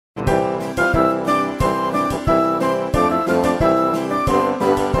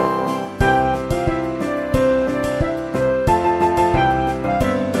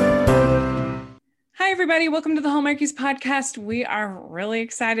everybody. Welcome to the Hallmarkies podcast. We are really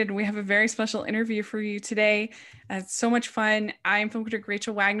excited. We have a very special interview for you today. It's so much fun. I'm film critic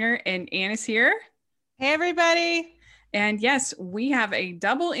Rachel Wagner, and Anne is here. Hey, everybody. And yes, we have a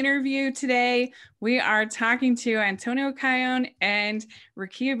double interview today. We are talking to Antonio Cayón, and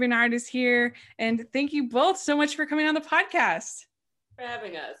Rakia Bernard is here. And thank you both so much for coming on the podcast. For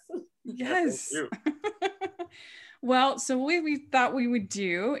having us. Yes. Well, so what we thought we would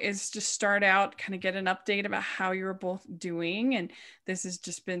do is just start out, kind of get an update about how you were both doing. And this has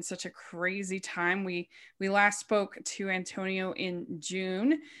just been such a crazy time. We last spoke to Antonio in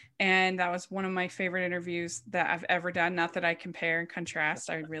June, and that was one of my favorite interviews that I've ever done. Not that I compare and contrast,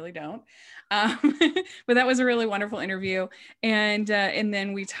 I really don't. But that was a really wonderful interview. And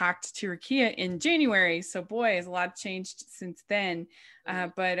then we talked to Rakia in January. So boy, has a lot changed since then.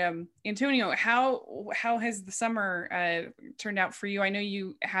 But Antonio, how has the summer turned out for you? I know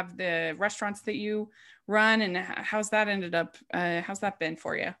you have the restaurants that you run, and how's that been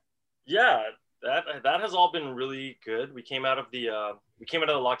for you? Yeah, that has all been really good. We came out of the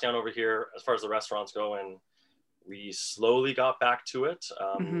lockdown over here as far as the restaurants go, and we slowly got back to it.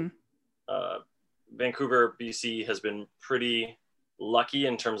 Vancouver, BC has been pretty lucky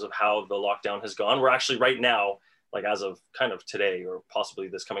in terms of how the lockdown has gone. We're actually right now, like as of kind of today or possibly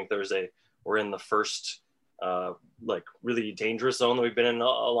this coming Thursday, we're in the first like really dangerous zone that we've been in a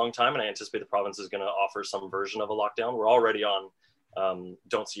long time. And I anticipate the province is going to offer some version of a lockdown. We're already on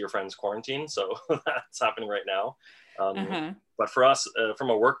don't see your friends quarantine. So that's happening right now. But for us, from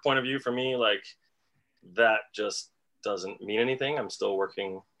a work point of view, for me, like that just doesn't mean anything. I'm still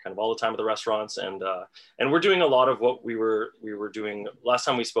working kind of all the time at the restaurants, and we're doing a lot of what we were doing last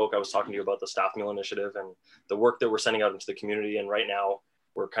time we spoke. I was talking to you about the staff meal initiative and the work that we're sending out into the community. And right now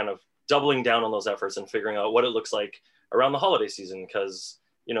we're kind of doubling down on those efforts and figuring out what it looks like around the holiday season. Because,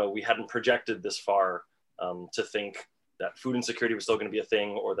 you know, we hadn't projected this far to think that food insecurity was still going to be a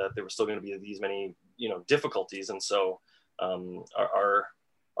thing, or that there was still going to be these many, you know, difficulties. And so our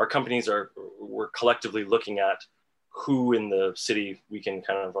companies we're collectively looking at who in the city we can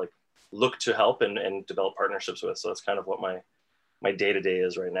kind of like look to help and develop partnerships with. So that's kind of what my day-to-day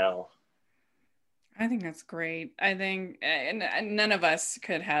is right now. I think that's great. I think, and none of us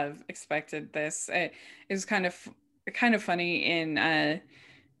could have expected this. It was kind of funny in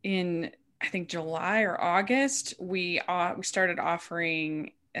I think July or August, we started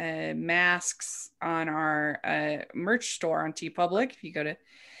offering masks on our merch store on TeePublic. If you go to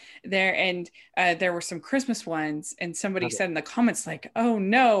there, and there were some Christmas ones, and somebody said in the comments like, "Oh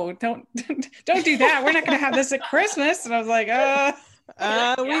no, don't do that. We're not going to have this at Christmas." And I was like,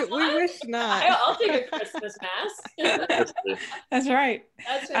 we wish not. I'll take a Christmas mask. That's right.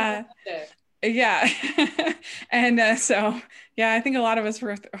 That's fantastic. Yeah. And so, yeah, I think a lot of us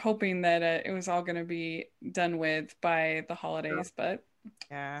were hoping that it was all going to be done with by the holidays, but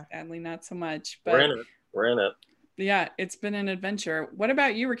sadly not so much. But We're in it. Yeah, it's been an adventure. What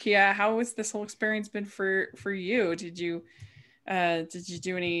about you, Rakia? How has this whole experience been for you? Did you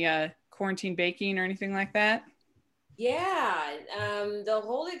do any quarantine baking or anything like that? Yeah, the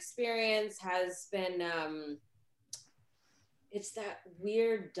whole experience has been it's that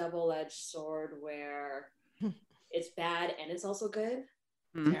weird double-edged sword where it's bad and it's also good.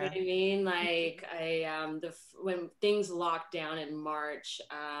 You know what I mean? Like when things locked down in March,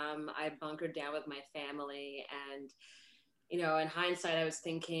 I bunkered down with my family, and you know, in hindsight, I was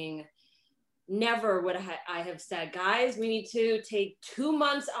thinking, never would I have said, guys, we need to take 2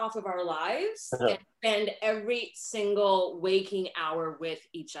 months off of our lives and spend every single waking hour with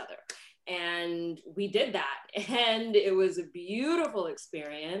each other. And we did that, and it was a beautiful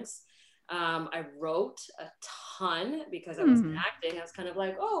experience. I wrote a ton because I was acting. I was kind of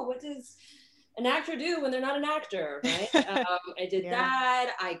like, oh, what does an actor do when they're not an actor, right? I did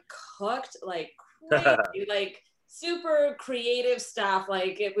that. I cooked like crazy, like super creative stuff.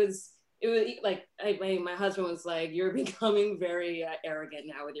 Like it was like my husband was like, "You're becoming very arrogant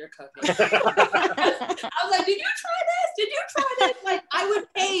now with your cooking." I was like, "Did you try this? Did you try this?" Like I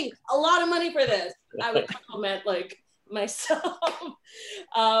would pay a lot of money for this. I would compliment like myself.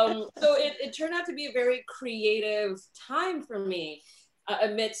 So it turned out to be a very creative time for me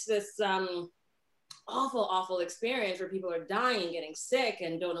amidst this awful experience where people are dying, getting sick,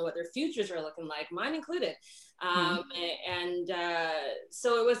 and don't know what their futures are looking like, mine included. So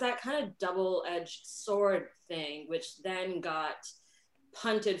it was that kind of double-edged sword thing, which then got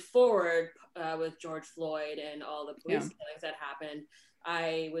punted forward with George Floyd and all the police killings that happened.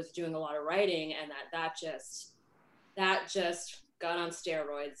 I was doing a lot of writing, and that just got on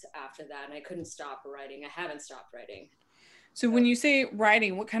steroids after that, and I couldn't stop writing. I haven't stopped writing. So when you say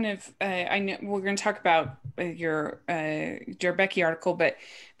writing, what kind of I know we're going to talk about your Becky article, but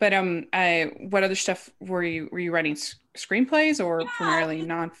what other stuff were you writing? Screenplays or primarily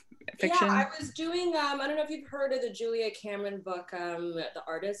non-fiction? Yeah, I was doing I don't know if you've heard of the Julia Cameron book, The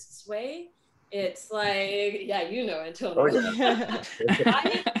Artist's Way. It's like, yeah, you know, Antonio. Oh, yeah.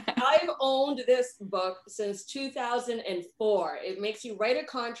 I've owned this book since 2004. It makes you write a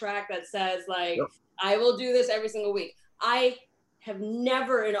contract that says like, Yep. I will do this every single week. I have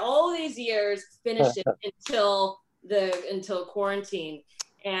never in all these years finished it until quarantine.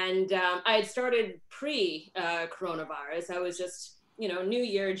 And I had started pre-coronavirus. I was just, you know, New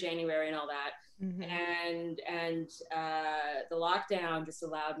Year, January and all that. Mm-hmm. And the lockdown just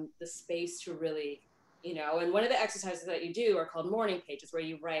allowed the space to really, you know, and one of the exercises that you do are called morning pages, where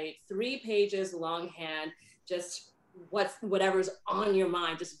you write 3 pages longhand, just whatever's on your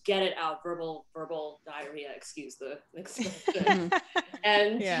mind, just get it out, verbal diarrhea, excuse the expression.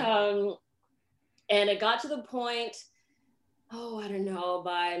 And yeah. And it got to the point, I don't know,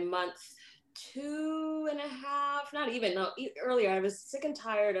 by month 2.5, not even, no, earlier, I was sick and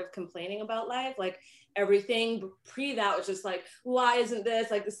tired of complaining about life. Like everything pre that was just like, why isn't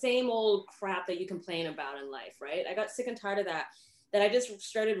this like the same old crap that you complain about in life, right? I got sick and tired of that I just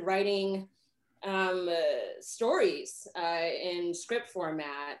started writing stories in script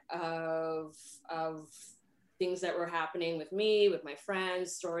format of things that were happening with me, with my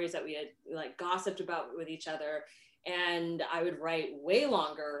friends, stories that we had like gossiped about with each other. And I would write way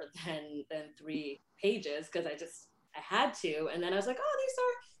longer than 3 pages because I had to. And then I was like, oh,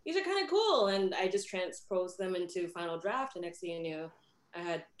 these are kind of cool. And I just transposed them into final draft. And next thing you knew, I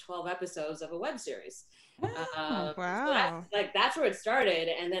had 12 episodes of a web series. Wow. So that's where it started.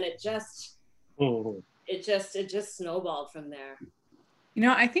 And then it just snowballed from there. You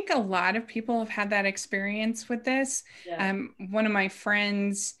know, I think a lot of people have had that experience with this. Yeah. One of my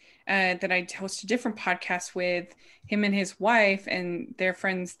friends that I host a different podcast with, him and his wife and their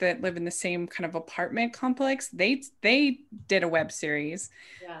friends that live in the same kind of apartment complex, they did a web series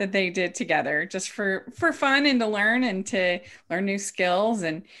that they did together just for fun and to learn new skills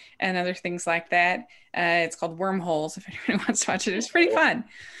and other things like that. It's called Wormholes, if anyone wants to watch it. It's pretty fun.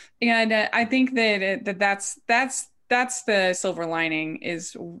 And I think that's the silver lining,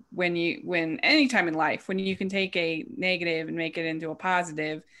 is when anytime in life, when you can take a negative and make it into a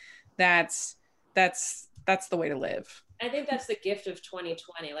positive, that's the way to live. I think that's the gift of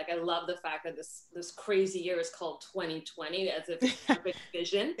 2020. Like, I love the fact that this crazy year is called 2020, as if it's perfect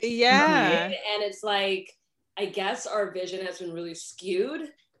vision. Yeah. Right? And it's like, I guess our vision has been really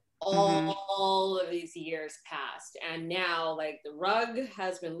skewed all of these years past. And now, like, the rug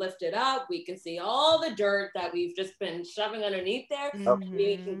has been lifted up. We can see all the dirt that we've just been shoving underneath there. Mm-hmm.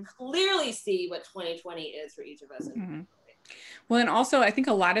 We can clearly see what 2020 is for each of us. Mm-hmm. Well, and also I think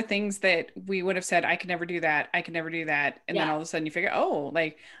a lot of things that we would have said, I could never do that. And then all of a sudden you figure,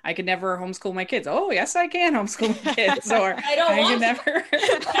 I could never homeschool my kids. Oh, yes, I can homeschool my kids. Or I don't want never.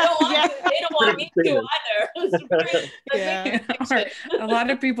 I don't want to. They don't want me to either. Or a lot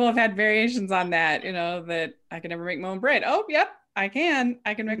of people have had variations on that, that I can never make my own bread. Oh, yep, I can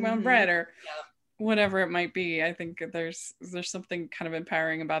make my own bread, or whatever it might be. I think there's something kind of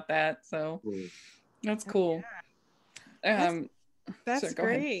empowering about that. So that's cool. That's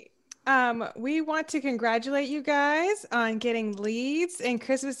great. We want to congratulate you guys on getting leads in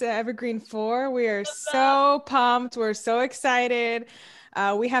Christmas at Evergreen 4. We are so pumped. We're so excited.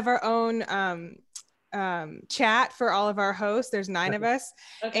 We have our own chat for all of our hosts. There's 9 of us.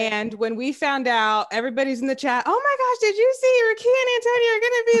 Okay. And when we found out, everybody's in the chat, oh my gosh, did you see Ricky and Antonio are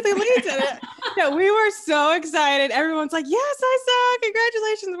going to be the leads in it? No, we were so excited. Everyone's like, yes, I saw.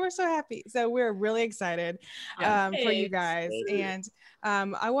 Congratulations. We're so happy. So we're really excited for you guys. And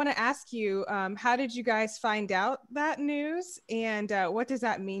I want to ask you, how did you guys find out that news? And what does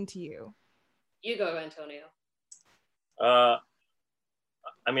that mean to you? You go, Antonio.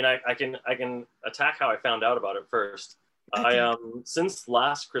 I mean, I can attack how I found out about it first. Okay. Since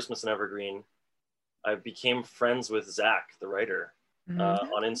last Christmas in Evergreen, I became friends with Zach, the writer,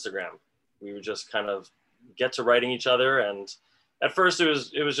 on Instagram. We would just kind of get to writing each other, and at first it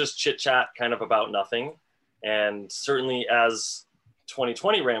was just chit chat, kind of about nothing. And certainly as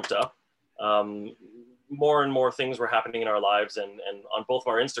 2020 ramped up, more and more things were happening in our lives, and on both of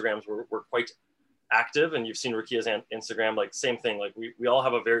our Instagrams we're quite active. And you've seen Rukia's Instagram, like same thing. Like we all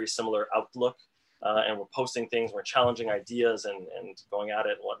have a very similar outlook, and we're posting things, we're challenging ideas and going at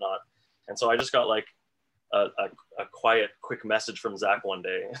it and whatnot. And so I just got like a quiet, quick message from Zach one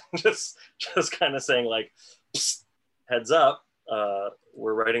day, just kind of saying like, heads up,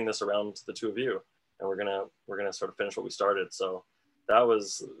 we're writing this around the 2 of you. we're gonna sort of finish what we started. So that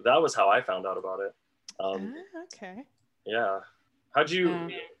was how I found out about it. Okay. Yeah. What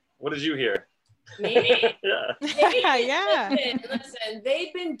did you hear? Me? Yeah. Yeah. Listen,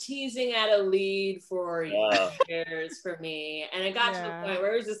 they've been teasing at a lead for years for me. And it got to the point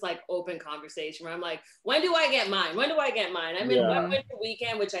where it was just like open conversation where I'm like, when do I get mine? When do I get mine? I'm in Wet Winter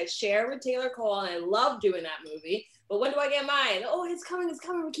Weekend, which I share with Taylor Cole, and I love doing that movie. But when do I get mine? Oh, it's coming,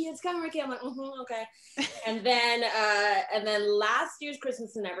 Ricky, it's coming, Ricky. I'm like, okay. And then last year's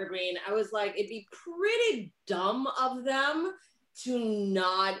Christmas in Evergreen, I was like, it'd be pretty dumb of them to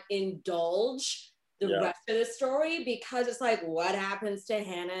not indulge the rest of the story, because it's like, what happens to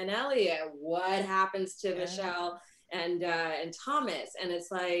Hannah and Elliot? What happens to Michelle and Thomas? And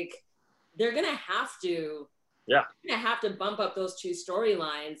it's like, they're gonna have to bump up those two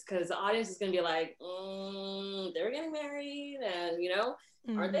storylines, because the audience is gonna be like, they're getting married, and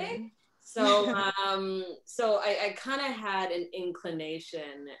are they? So so I kind of had an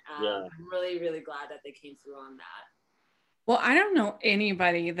inclination. I'm really, really glad that they came through on that. Well, I don't know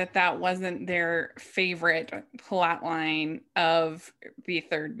anybody that wasn't their favorite plot line of the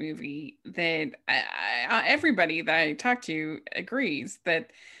third movie. That everybody that I talked to agrees that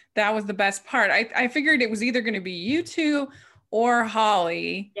was the best part. I figured it was either going to be you two or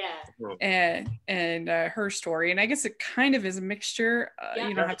Holly, and her story. And I guess it kind of is a mixture.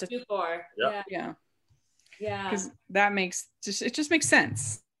 You don't have to. Yeah. Because that it just makes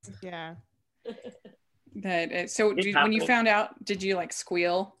sense. Yeah. So when you found out, did you like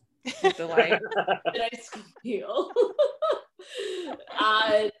squeal with delight? Did I squeal?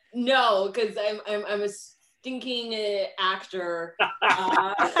 No, because I'm a stinking actor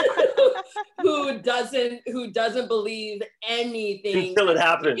who doesn't believe anything until it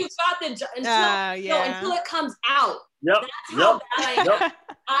happens. You got until it comes out. That's how bad I am.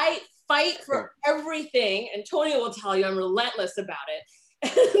 I fight for everything, and Tony will tell you I'm relentless about it.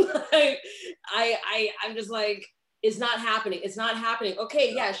 Like, I'm just like, it's not happening. It's not happening.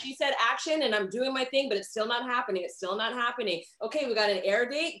 Okay, she said action and I'm doing my thing, but it's still not happening. It's still not happening. Okay, we got an air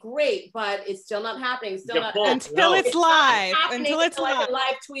date. Great, but it's still not happening. It's still not until it's live. Until it's live. I can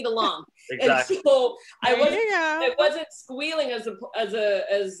live tweet along. Exactly. And so I wasn't squealing as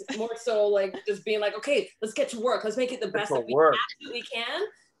more so like just being like, okay, let's get to work. Let's make it the best that we absolutely can,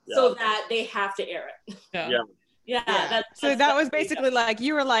 so that they have to air it. So that was basically like,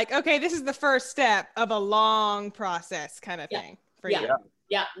 you were like, okay, this is the first step of a long process kind of thing for you.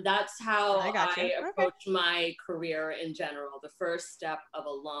 Yeah, that's how I approach my career in general. The first step of a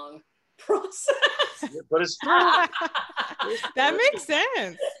long process. But it's true. That makes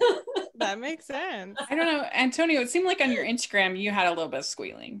sense. That makes sense. I don't know, Antonio, it seemed like on your Instagram you had a little bit of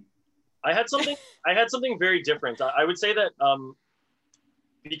squealing. I had something very different. I would say that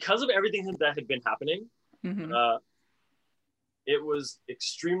because of everything that had been happening, it was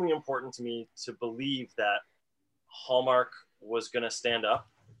extremely important to me to believe that Hallmark was going to stand up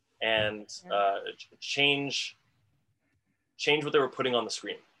and change what they were putting on the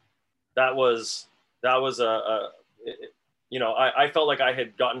screen. That was I felt like I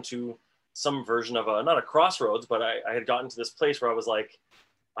had gotten to some version of not a crossroads, but I had gotten to this place where I was like,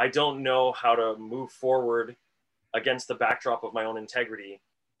 I don't know how to move forward against the backdrop of my own integrity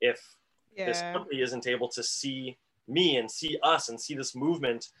if this company isn't able to see me and see us and see this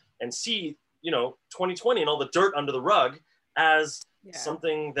movement and see 2020 and all the dirt under the rug as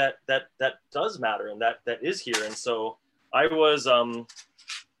something that does matter and that is here. And so I was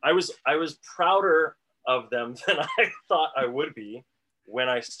prouder of them than I thought I would be when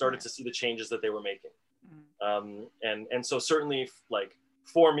I started to see the changes that they were making. And so certainly, like,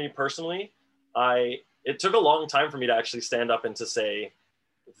 for me personally, it took a long time for me to actually stand up and to say,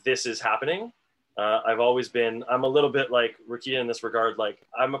 this is happening. I'm a little bit like Rukia in this regard. Like,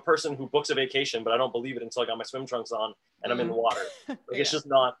 I'm a person who books a vacation, but I don't believe it until I got my swim trunks on and I'm in the water. Like, it's just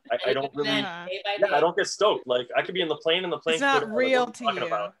not, I don't really, I don't get stoked. Like, I could be in the plane and the plane. It's not real to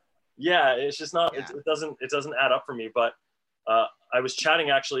you. Yeah, it's just not, it doesn't add up for me. But I was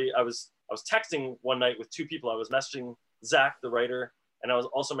chatting, actually, I was texting one night with two people. I was messaging Zach, the writer, and I was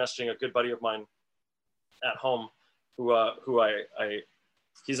also messaging a good buddy of mine at home who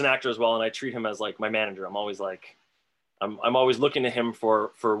he's an actor as well, and I treat him as like my manager. I'm always like, I'm always looking to him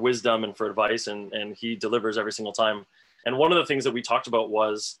for wisdom and for advice, and he delivers every single time. And one of the things that we talked about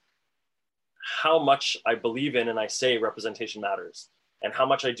was how much I believe in and I say representation matters, and how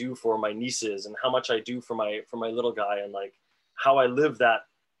much I do for my nieces, and how much I do for my little guy, and like how I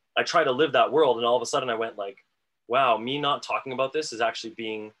try to live that world. And all of a sudden I went like, wow, me not talking about this is actually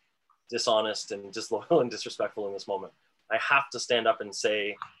being dishonest and disloyal and disrespectful in this moment. I have to stand up and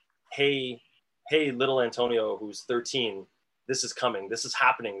say, hey, hey, little Antonio, who's 13, this is coming, this is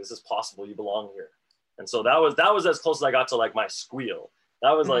happening, this is possible, you belong here. And so that was as close as I got to like my squeal.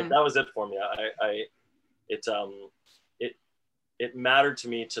 That was like, that was it for me. It mattered to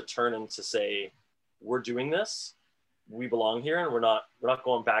me to turn and to say, we're doing this, we belong here, and we're not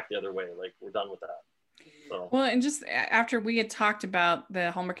going back the other way. Like, we're done with that. So. Well, and just after we had talked about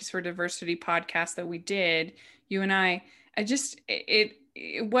the Hallmarkies for Diversity podcast that we did, you and I just, it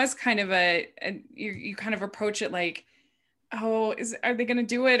was kind of you kind of approach it like, oh, are they going to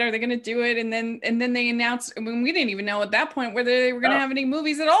do it? Are they going to do it? And then they announced, I mean, we didn't even know at that point whether they were going to have any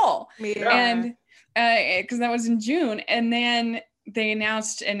movies at all. Yeah. And because that was in June, and then they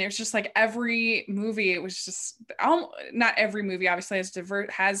announced, and it was just like every movie, it was just not every movie obviously has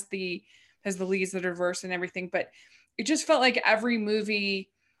the leads that are diverse and everything, but it just felt like every movie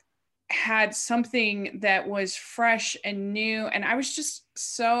had something that was fresh and new, and I was just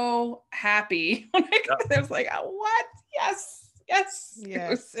so happy when I was like, oh, what? Yes,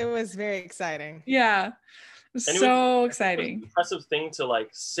 it was very exciting. Yeah, it was so exciting. It was an impressive thing to like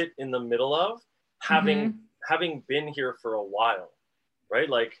sit in the middle of, having been here for a while, right?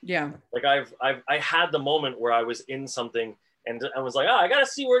 Like, yeah, like I had the moment where I was in something and I was like, I gotta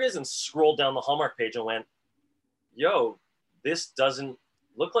see where it is, and scrolled down the Hallmark page and went, yo, this doesn't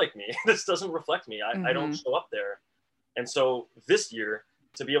look like me. This doesn't reflect me. I don't show up there. And so this year,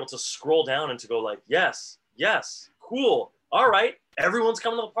 to be able to scroll down and to go like, yes, cool, all right, everyone's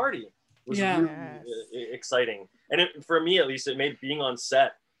coming to the party, was really exciting. And for me, at least, it made being on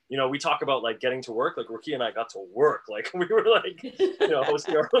set, you know, we talk about like getting to work, like Rakia and I got to work, like we were like, you know,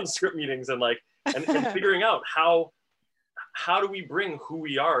 hosting our own script meetings and like, and figuring out how do we bring who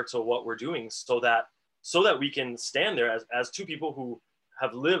we are to what we're doing so that we can stand there as two people who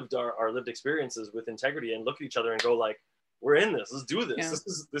have lived our lived experiences with integrity and look at each other and go like, we're in this, let's do this. Yeah.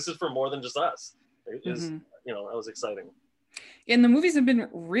 This is for more than just us. It is, you know, that was exciting. And the movies have been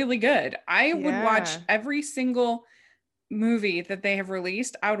really good. I would watch every single movie that they have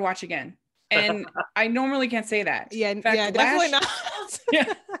released. I would watch again. And I normally can't say that. Yeah, in fact, definitely not.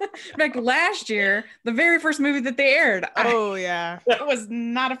 In fact, last year, the very first movie that they aired, I was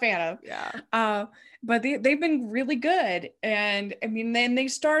not a fan of. Yeah. But they've been really good. And I mean, then they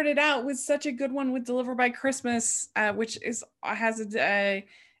started out with such a good one with Delivered by Christmas, which has a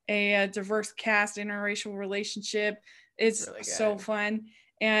diverse cast, interracial relationship. It's really so fun.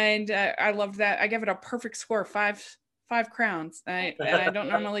 And I love that. I give it a perfect score, five crowns. And I don't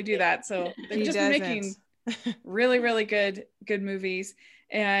normally do that. So they've just been making really, really good movies.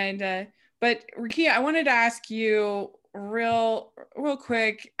 And but Rakia, I wanted to ask you real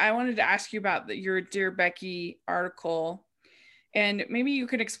quick. I wanted to ask you about your Dear Becky article, and maybe you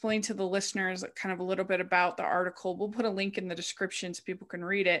could explain to the listeners kind of a little bit about the article. We'll put a link in the description so people can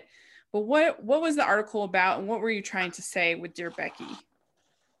read it. But what was the article about, and what were you trying to say with Dear Becky?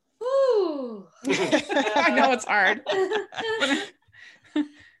 Ooh. I know it's hard.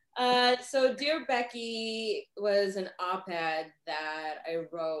 So Dear Becky was an op-ed that I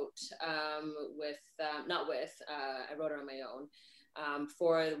wrote I wrote it on my own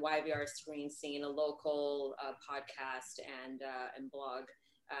for the YVR Screen Scene, a local podcast and blog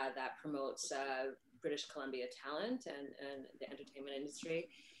that promotes British Columbia talent and the entertainment industry.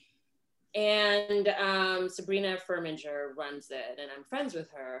 And Sabrina Furminger runs it, and I'm friends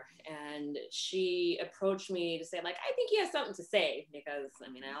with her. And she approached me to say, like, I think he has something to say, because I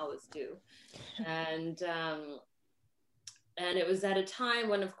mean, I always do. And it was at a time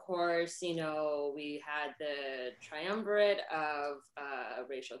when, of course, you know, we had the triumvirate of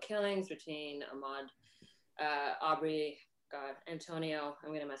racial killings between Aubrey, Antonio,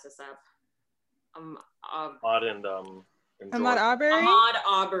 I'm gonna mess this up. Ahmaud and Ahmaud Arbery? Ahmaud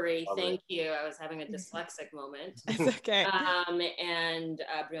Arbery, thank you. I was having a dyslexic moment. It's okay. And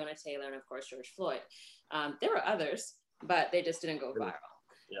Breonna Taylor, and of course George Floyd. There were others, but they just didn't go viral.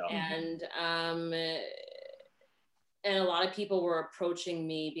 Yeah. And a lot of people were approaching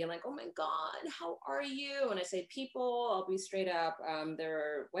me being like, oh my God, how are you? And I say, people, I'll be straight up. There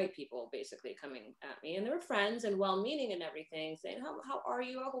are white people basically coming at me, and they were friends and well-meaning and everything, saying, how are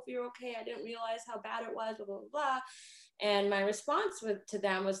you? I hope you're okay. I didn't realize how bad it was, blah, blah, blah. And my response to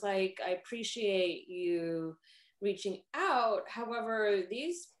them was like, I appreciate you reaching out. However,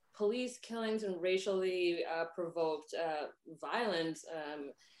 these police killings and racially provoked violence,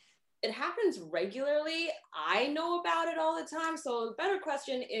 it happens regularly. I know about it all the time. So the better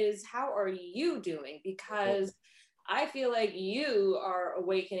question is, how are you doing? Because I feel like you are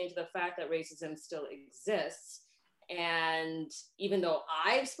awakening to the fact that racism still exists. And even though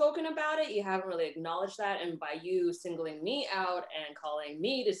I've spoken about it, you haven't really acknowledged that. And by you singling me out and calling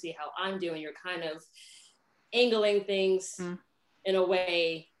me to see how I'm doing, you're kind of angling things in a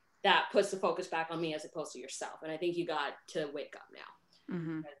way that puts the focus back on me as opposed to yourself. And I think you got to wake up now.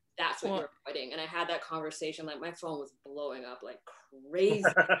 Mm-hmm. That's what you're avoiding. And I had that conversation, like my phone was blowing up like crazy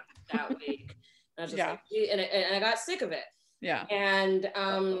that week. And I was just like, and I got sick of it. Yeah. And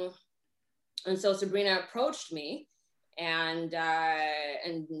so Sabrina approached me, and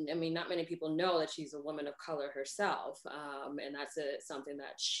I mean, not many people know that she's a woman of color herself. And that's something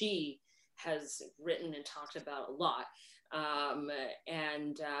that she has written and talked about a lot.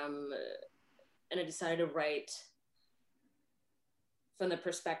 And I decided to write from the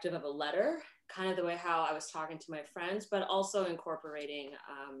perspective of a letter, kind of the way how I was talking to my friends, but also incorporating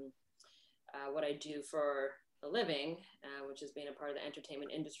what I do for a living, which is being a part of the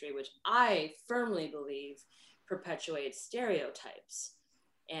entertainment industry, which I firmly believe perpetuates stereotypes.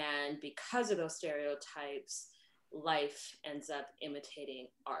 And because of those stereotypes, life ends up imitating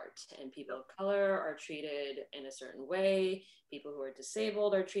art, and people of color are treated in a certain way, people who are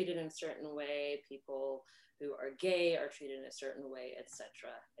disabled are treated in a certain way, people who are gay are treated in a certain way, etc.,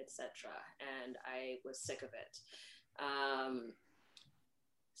 etc. And I was sick of it.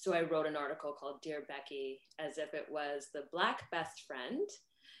 So I wrote an article called Dear Becky, as if it was the Black best friend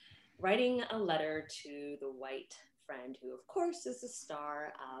writing a letter to the white friend, who of course is the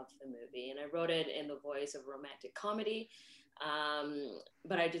star of the movie. And I wrote it in the voice of romantic comedy,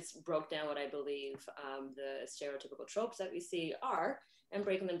 but I just broke down what I believe the stereotypical tropes that we see are, and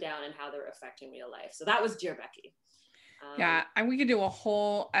breaking them down and how they're affecting real life. So that was Dear Becky. Yeah, and we could do a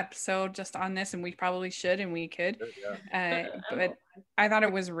whole episode just on this, and we probably should, and we could. But I thought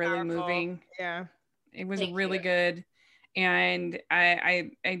it was really moving. Yeah, it was really good, and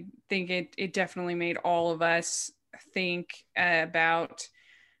I think it definitely made all of us think about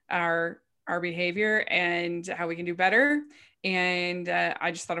our behavior and how we can do better. And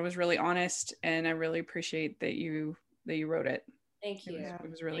I just thought it was really honest, and I really appreciate that you wrote it. Thank you. It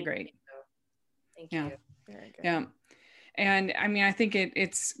was really great. Thank you. Very good. Yeah. And I mean, I think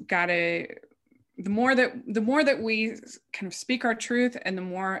it's gotta, the more that we kind of speak our truth, and the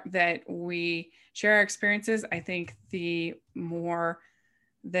more that we share our experiences, I think the more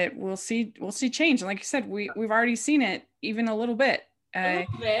that we'll see change. And like you said, we've already seen it even a little bit. A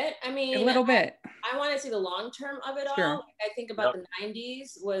little bit. I mean, a little bit. I want to see the long term of it all. Like, I think about the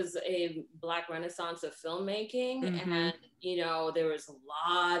 90s was a Black renaissance of filmmaking. And, you know, there was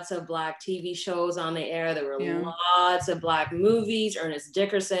lots of Black TV shows on the air. There were lots of Black movies. Ernest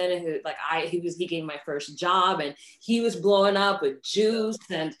Dickerson, who he gave my first job, and he was blowing up with Juice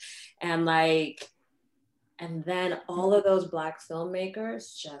and then all of those Black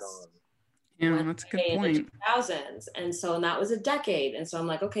filmmakers just that's a good point. In the 2000s. And that was a decade. And so I'm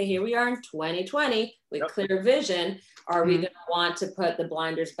like, okay, here we are in 2020 with clear vision. Are we going to want to put the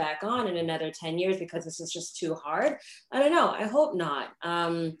blinders back on in another 10 years because this is just too hard? I don't know. I hope not.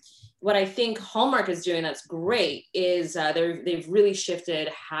 What I think Hallmark is doing that's great is they've really shifted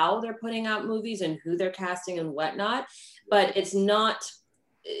how they're putting out movies and who they're casting and whatnot. But it's not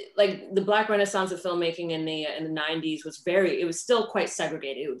like the Black renaissance of filmmaking in the 90s was it was still quite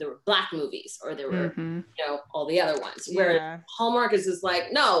segregated. There were Black movies, or there were you know, all the other ones, where Hallmark is just like,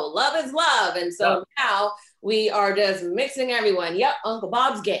 no, love is love. And so now we are just mixing everyone. Yep, Uncle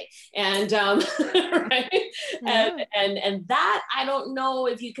Bob's gay. And right. And that, I don't know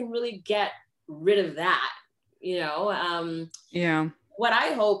if you can really get rid of that, you know. What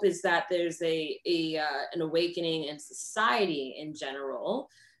I hope is that there's an awakening in society in general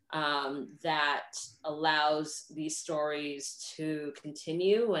that allows these stories to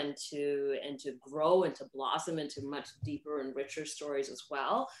continue and to grow and to blossom into much deeper and richer stories as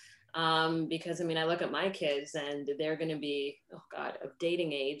well. Because I mean, I look at my kids and they're going to be, oh God, of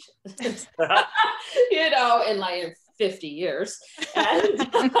dating age, you know, in like 50 years and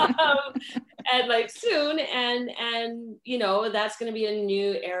like soon. And, you know, that's going to be a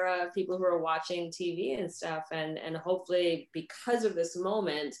new era of people who are watching TV and stuff. And hopefully because of this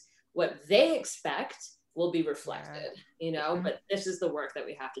moment, what they expect will be reflected, you know, but this is the work that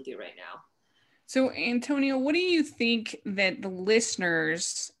we have to do right now. So, Antonio, what do you think that the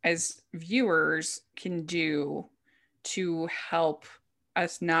listeners as viewers can do to help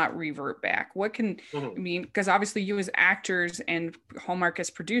us not revert back? What can, I mean, because obviously you as actors and Hallmark as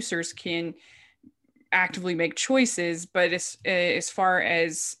producers can actively make choices, but as far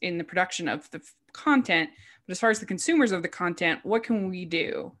as in the production of the content, but as far as the consumers of the content, what can we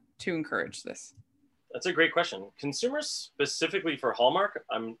do to encourage this? That's a great question. Consumers specifically for Hallmark,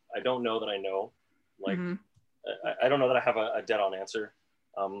 I don't know that I know. Like, I don't know that I have a dead-on answer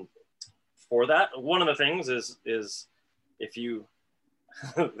for that. One of the things is if you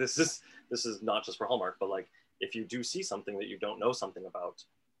this is not just for Hallmark, but like if you do see something that you don't know something about,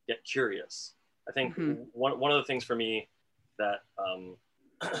 get curious. I think one of the things for me that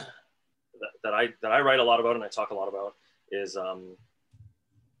that I write a lot about and I talk a lot about is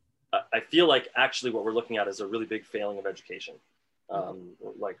I feel like actually what we're looking at is a really big failing of education.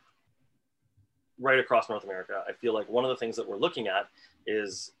 Like right across North America, I feel like one of the things that we're looking at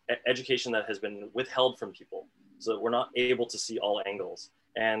is education that has been withheld from people, so that we're not able to see all angles.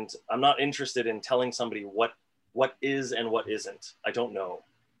 And I'm not interested in telling somebody what is and what isn't. I don't know.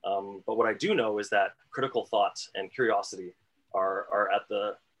 But what I do know is that critical thought and curiosity are at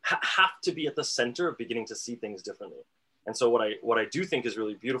have to be at the center of beginning to see things differently. And so what I do think is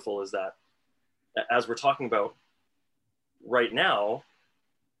really beautiful is that as we're talking about right now,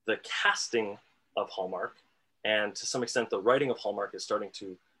 the casting of Hallmark and to some extent the writing of Hallmark is starting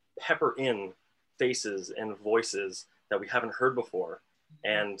to pepper in faces and voices that we haven't heard before.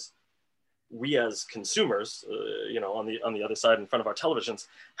 And we as consumers, on the other side in front of our televisions,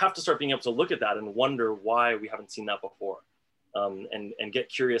 have to start being able to look at that and wonder why we haven't seen that before, and get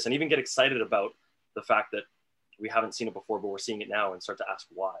curious and even get excited about the fact that we haven't seen it before, but we're seeing it now, and start to ask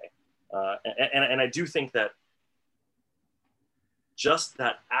why. And I do think that just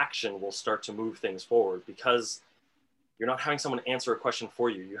that action will start to move things forward, because you're not having someone answer a question for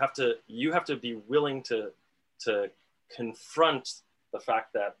you. You have to be willing to confront the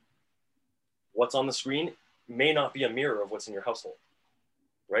fact that what's on the screen may not be a mirror of what's in your household,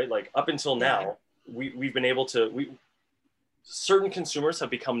 right? Like up until now, we've been able to, certain consumers have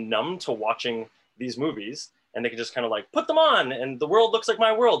become numb to watching these movies, and they can just kind of like put them on and the world looks like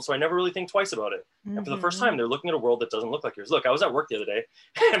my world, so I never really think twice about it. And for the first time, they're looking at a world that doesn't look like yours. Look, I was at work the other day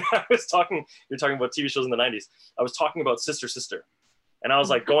and you're talking about TV shows in the 90s. I was talking about Sister Sister. And I was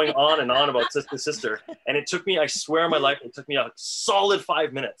like going on and on about Sister Sister. And it took me, I swear on my life, it took me a solid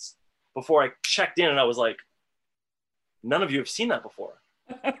 5 minutes before I checked in, and I was like, none of you have seen that before.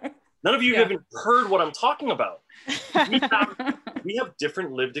 None of you have even heard what I'm talking about. We have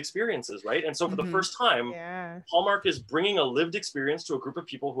different lived experiences, right? And so for the first time, Hallmark is bringing a lived experience to a group of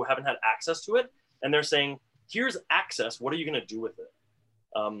people who haven't had access to it. And they're saying, here's access. What are you going to do with it?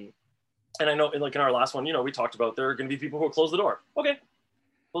 And I know like in our last one, we talked about there are going to be people who will close the door. Okay,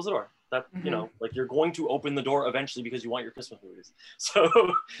 close the door. That, like you're going to open the door eventually because you want your Christmas movies.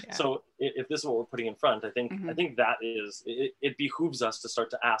 So, so if this is what we're putting in front, I think that is, it behooves us to start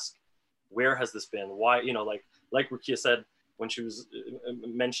to ask, where has this been? Why, like Rukia said, when she was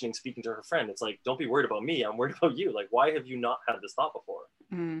speaking to her friend, it's like, don't be worried about me. I'm worried about you. Like, why have you not had this thought before?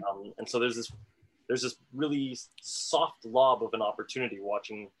 And so there's this really soft lob of an opportunity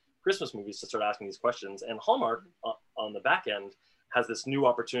watching Christmas movies to start asking these questions. And Hallmark on the back end has this new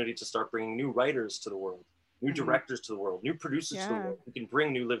opportunity to start bringing new writers to the world, new directors to the world, new producers to the world who can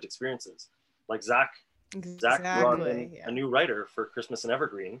bring new lived experiences. Like Zach brought in a new writer for Christmas and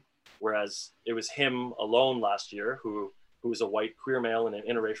Evergreen, whereas it was him alone last year who was a white queer male in an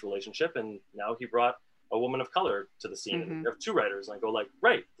interracial relationship, and now he brought a woman of color to the scene. And you have two writers, and I go like,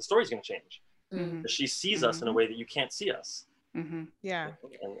 right, the story's going to change. She sees us in a way that you can't see us. Yeah.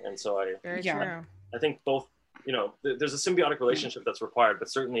 And so true. I think both, there's a symbiotic relationship that's required, but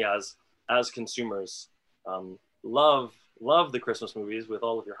certainly as consumers, love the Christmas movies with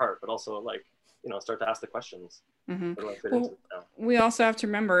all of your heart, but also like, start to ask the questions. Well, we also have to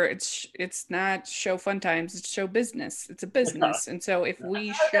remember it's not show fun times, it's show business. It's a business. And so if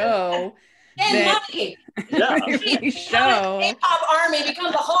we show that we show K-pop army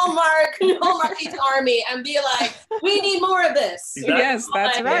becomes a Hallmark army and be like, we need more of this. Exactly. Yes,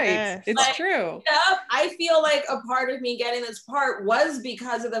 that's right. It's true. I feel like a part of me getting this part was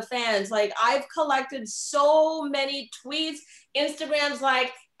because of the fans. Like I've collected so many tweets, Instagrams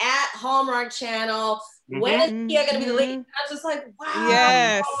like at Hallmark Channel. When is Kia gonna be the lead? I was just like, wow.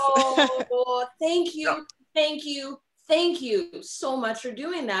 Yes. Thank you. Thank you so much for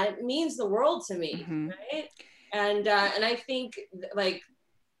doing that. It means the world to me, right? And I think like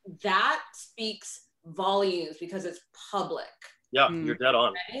that speaks volumes because it's public. Yeah, you're dead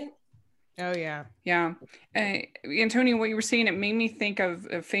on. Right? Oh yeah. Yeah. Antonio, what you were saying, it made me think of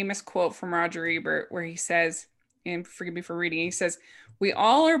a famous quote from Roger Ebert where he says, and forgive me for reading, he says, "We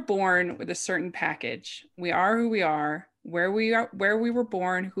all are born with a certain package. We are who we are, where we were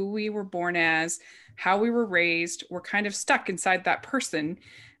born, who we were born as, how we were raised. We're kind of stuck inside that person.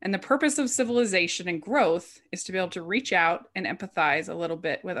 And the purpose of civilization and growth is to be able to reach out and empathize a little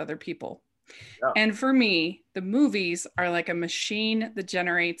bit with other people." And for me, the movies are like a machine that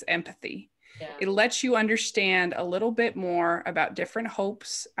generates empathy. it lets you understand a little bit more about different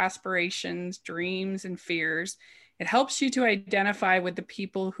hopes, aspirations, dreams, and fears. It helps you to identify with the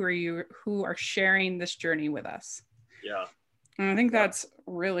people who are sharing this journey with us. Yeah. And I think that's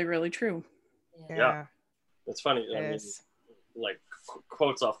really, really true. Yeah. It's funny. I mean, like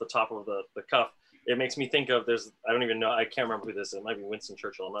quotes off the top of the cuff. It makes me think of I don't even know, I can't remember who this is. It might be Winston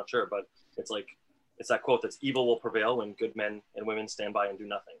Churchill, I'm not sure, but it's that quote that's evil will prevail when good men and women stand by and do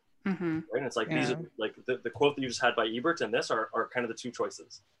nothing. Mm-hmm. Right? And it's like, these are like the quote that you just had by Ebert and this are kind of the two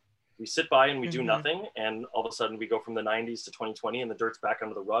choices. We sit by and we do nothing, and all of a sudden we go from the 90s to 2020 and the dirt's back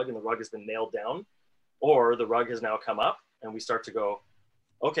under the rug and the rug has been nailed down, or the rug has now come up and we start to go,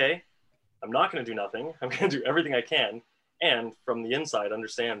 okay, I'm not going to do nothing. I'm going to do everything I can. And from the inside,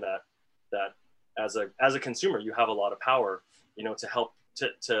 understand that as a consumer, you have a lot of power, to help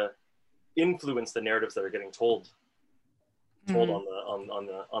to influence the narratives that are getting told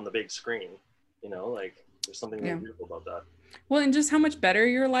on the big screen. Like there's something really beautiful about that. Well, and just how much better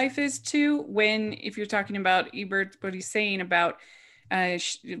your life is too, if you're talking about Ebert, what he's saying about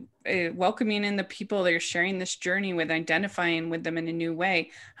welcoming in the people that you're sharing this journey with, identifying with them in a new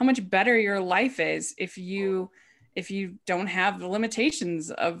way, how much better your life is if you don't have the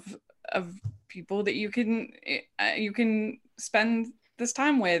limitations of people that you can spend this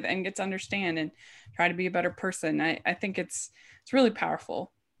time with and get to understand and try to be a better person. I think it's really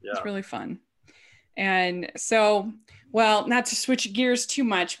powerful. Yeah. It's really fun. And so, well, not to switch gears too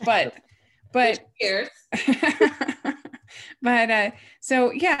much, but gears.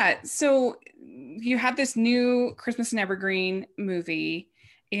 So you have this new Christmas in Evergreen movie,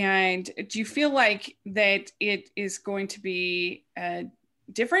 and do you feel like that it is going to be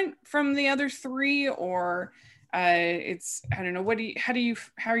different from the other three, or I don't know, how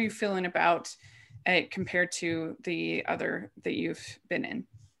are you feeling about it compared to the other that you've been in?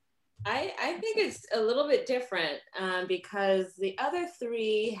 I think it's a little bit different because the other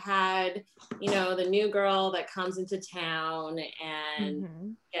three had, the new girl that comes into town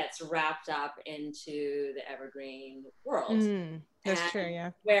and gets wrapped up into the Evergreen world. That's true,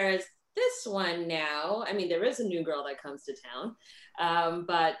 yeah. Whereas this one now, I mean, there is a new girl that comes to town,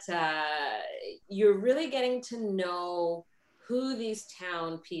 but you're really getting to know who these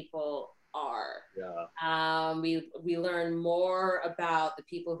town people are. Yeah. We learn more about the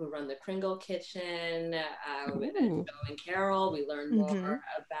people who run the Kringle kitchen with Joe and Carol. We learn more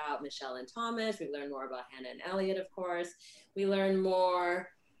about Michelle and Thomas. We learn more about Hannah and Elliot, of course. We learn more,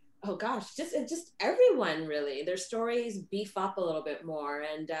 oh gosh, just everyone really. Their stories beef up a little bit more,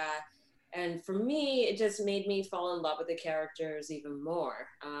 and for me, it just made me fall in love with the characters even more.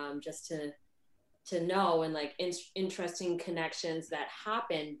 Just to know and like interesting connections that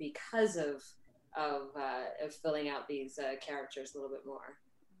happen because of filling out these characters a little bit more.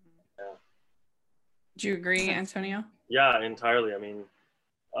 Yeah. Do you agree, Antonio? Yeah, entirely. I mean,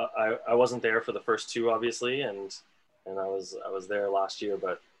 I wasn't there for the first two, obviously, and I was there last year.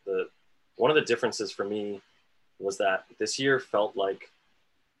 But one of the differences for me was that this year felt like,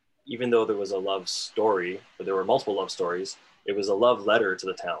 even though there was a love story, or there were multiple love stories, it was a love letter to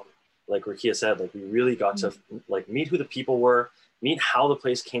the town. Like Rakia said, like we really got to like meet who the people were, meet how the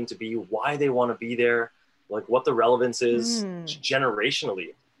place came to be, why they want to be there, like what the relevance is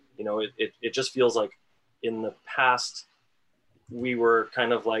generationally. It just feels like in the past we were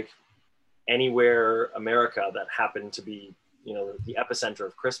kind of like anywhere America that happened to be, the epicenter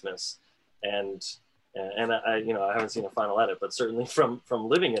of Christmas. And I haven't seen a final edit, but certainly from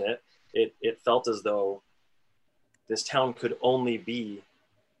living in it felt as though this town could only be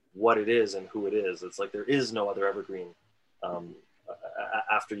what it is and who it is. It's like there is no other Evergreen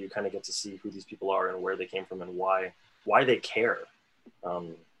after you kind of get to see who these people are and where they came from and why they care.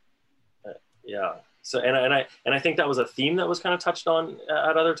 Yeah. So and I think that was a theme that was kind of touched on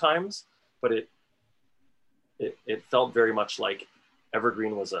at other times, but it felt very much like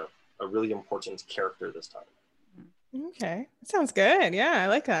Evergreen was a really important character this time. Okay, that sounds good. Yeah, I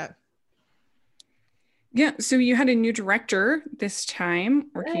like that. Yeah, so you had a new director this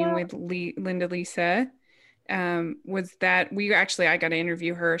time, working with Linda Lisa. Was that I got to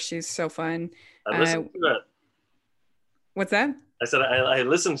interview her. She's so fun. I listened to it. What's that? I said I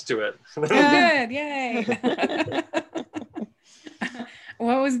listened to it. Oh, good! Yay!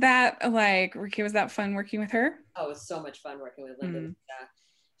 What was that like, Ricky? Was that fun working with her? Oh, it was so much fun working with Linda Lisa.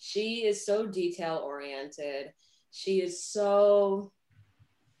 She is so detail oriented. She is so.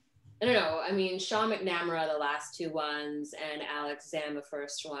 I don't know. I mean, Sean McNamara, the last two ones, and Alex Zam, the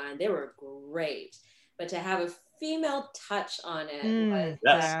first one, they were great. But to have a female touch on it was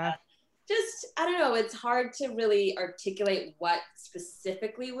just, I don't know, it's hard to really articulate what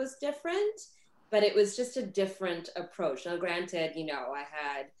specifically was different, but it was just a different approach. Now, granted, you know, I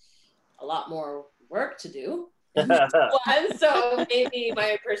had a lot more work to do. So maybe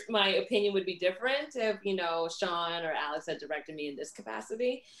my opinion would be different if, you know, Sean or Alex had directed me in this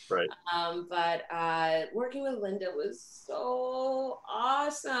capacity. Right. But working with Linda was so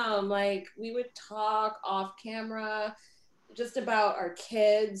awesome. Like, we would talk off camera just about our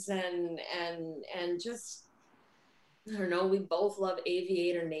kids and just, I don't know, we both love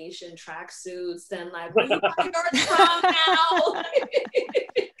Aviator Nation tracksuits and like, where you buy yours from now?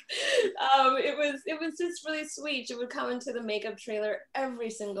 It was just really sweet. She would come into the makeup trailer every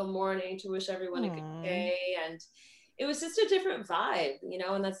single morning to wish everyone a good day, and it was just a different vibe, you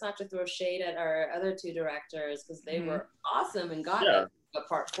know. And that's not to throw shade at our other two directors, because they were awesome and got a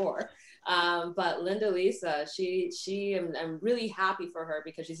part 4. But Linda Lisa, I'm really happy for her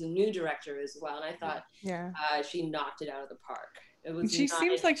because she's a new director as well, and I thought she knocked it out of the park. She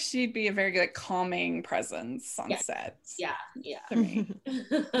seems like she'd be a very like calming presence on set. Yeah. To me.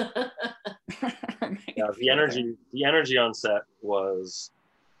 The energy on set was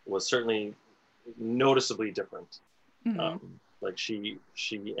certainly noticeably different. Like she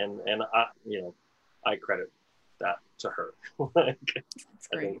and I, you know, I credit that to her. Like,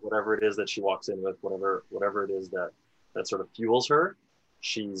 I think whatever it is that she walks in with, whatever it is that sort of fuels her,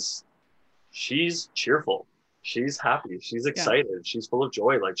 she's cheerful. She's happy. She's excited. She's full of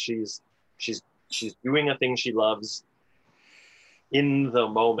joy. Like she's doing a thing she loves in the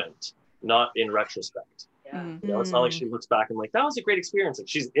moment, not in retrospect. You know, it's not like she looks back and like, that was a great experience. Like,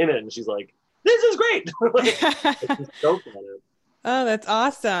 she's in it and she's like, this is great. Like, she's stoked on it. Oh, that's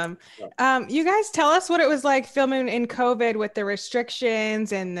awesome. You guys tell us what it was like filming in COVID with the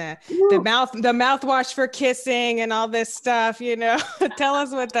restrictions and the mouthwash for kissing and all this stuff, you know. Tell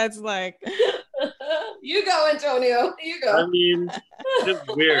us what that's like. You go, Antonio. You go. I mean,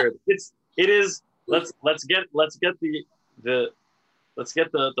 it's weird. It is. Let's get the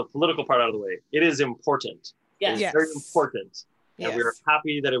political part out of the way. It is important. Yes. It's very important. And we are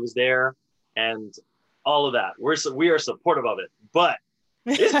happy that it was there and all of that. We are supportive of it. But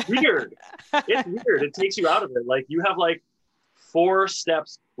it's weird. It's weird. It takes you out of it. Like, you have like 4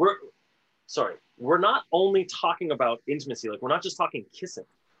 steps. We're not only talking about intimacy. Like, we're not just talking kissing.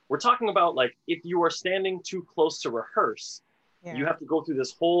 We're talking about, like, if you are standing too close to rehearse, you have to go through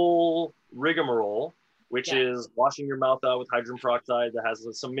this whole rigmarole, which is washing your mouth out with hydrogen peroxide that has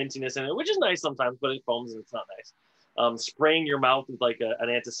some mintiness in it, which is nice sometimes, but it foams and it's not nice. Spraying your mouth with like an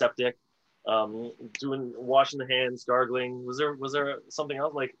antiseptic, washing the hands, gargling. Was there something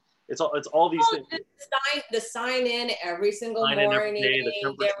else? Like, it's all these things. The sign in every single morning. Every day,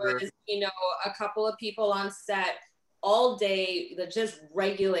 there was, you know, a couple of people on set all day that just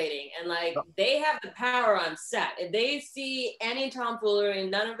regulating, and like, they have the power on set. If they see any tomfoolery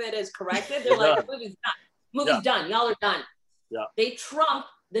and none of it is corrected, they're like, the movie's done. Movie's done. Y'all are done. Yeah. They trump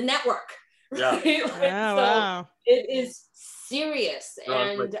the network. Right? Yeah. So it is serious.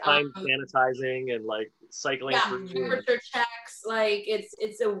 And like time sanitizing and like cycling through temperature checks. Like,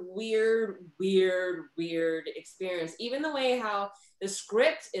 it's a weird experience. Even the way how the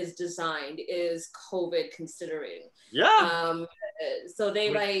script is designed is COVID considering. Yeah. So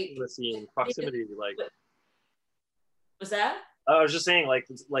they like the scene proximity. Like, what's that? I was just saying, like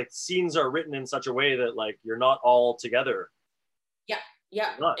scenes are written in such a way that like you're not all together.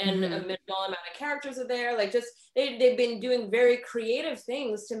 Yeah, and a minimal amount of characters are there. Like, just they've been doing very creative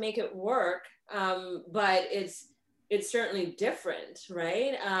things to make it work. But it's certainly different,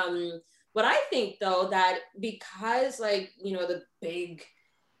 right? What I think though, that because, like, you know, the big,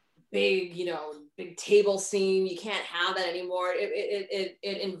 you know, big table scene, you can't have that anymore. It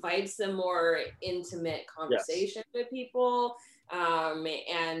invites a more intimate conversation with people.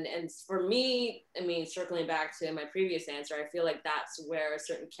 And for me, I mean, circling back to my previous answer, I feel like that's where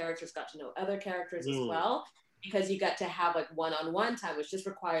certain characters got to know other characters as well, because you got to have like one-on-one time, which just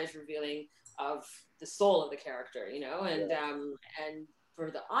requires revealing of the soul of the character, you know, and for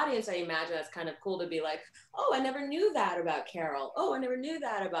the audience, I imagine that's kind of cool to be like, oh, I never knew that about Carol. Oh, I never knew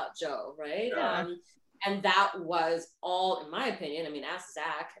that about Joe, right? Yeah. And that was all, in my opinion, I mean, ask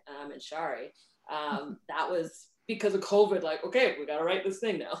Zach and Shari, that was because of COVID, like, okay, we got to write this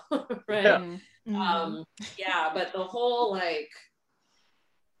thing now, right? Yeah. But the whole, like,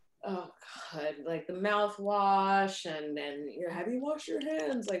 oh God, like the mouthwash and you know, have you washed your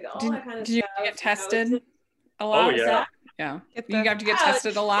hands? Like all that kind of stuff. Did you get tested a lot? Oh, yeah. Yeah. You have to get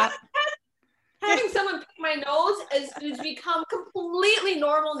tested a lot. Having someone pick my nose has become completely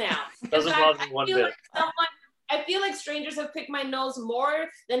normal now. Doesn't bother me one bit. I feel like strangers have picked my nose more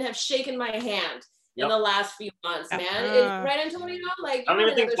than have shaken my hand in the last few months, man. Right, Antonio? Like, I don't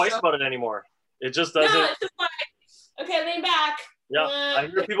even think twice about it anymore. It just doesn't. No, it's just like, okay, lean back. Yeah, I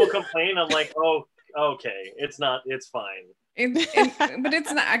hear people complain. I'm like, oh, okay, it's fine. But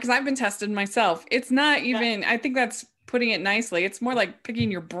it's not, because I've been tested myself. It's not even, I think that's putting it nicely. It's more like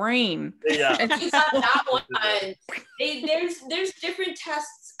picking your brain. Yeah. You got that one. There's different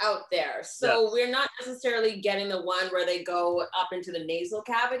tests out there. So we're not necessarily getting the one where they go up into the nasal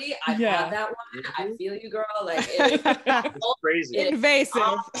cavity. I've had that one. I feel you, girl. Like, it's crazy.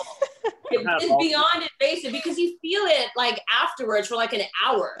 Invasive. It's beyond invasive because you feel it like afterwards for like an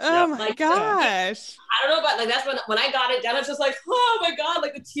hour. Oh my like, gosh. I don't know, but like that's when I got it done. I was just like, oh my god,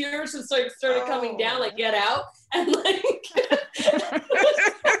 like the tears just started coming down, like get out, and like it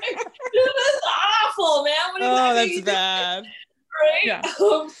was awful, man. Oh, that's bad. Right? Yeah.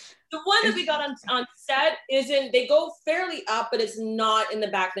 The one that we got on set isn't, they go fairly up, but it's not in the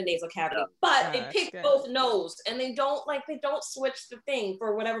back of the nasal cavity. Yeah. But they pick both nose and they don't switch the thing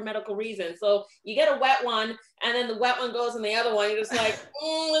for whatever medical reason. So you get a wet one and then the wet one goes in the other one. You're just like,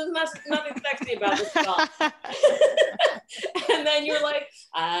 there's nothing sexy about this stuff. And then you're like,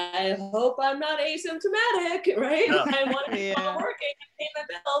 I hope I'm not asymptomatic, right? Yeah. I want to keep on working and pay my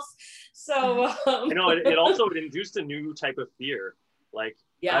bills. So, it also induced a new type of fear. Like,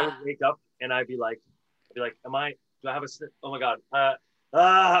 I would wake up and I'd be like, do I have a sick? Oh my God.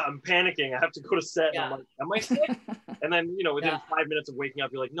 I'm panicking. I have to go to set. And I'm like, am I sick? And then, within 5 minutes of waking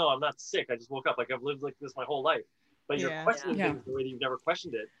up, you're like, no, I'm not sick. I just woke up. Like, I've lived like this my whole life. But you're questioning things the way that you've never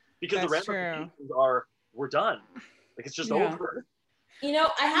questioned it. Because the ramifications are, we're done. Like, it's just over. I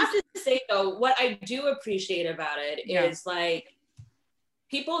have to say though, what I do appreciate about it is like,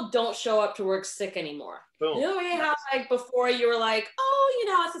 people don't show up to work sick anymore. Boom. You know how like before you were like, oh,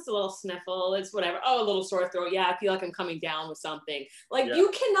 it's just a little sniffle, it's whatever. Oh, a little sore throat. Yeah, I feel like I'm coming down with something. Like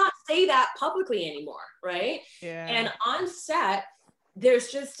you cannot say that publicly anymore, right? Yeah. And on set,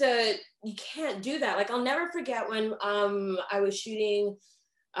 there's just you can't do that. Like I'll never forget when I was shooting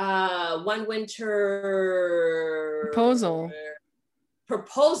One Winter Proposal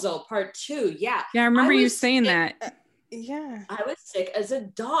Part 2. Yeah. Yeah, I remember you saying that. Yeah. I was sick as a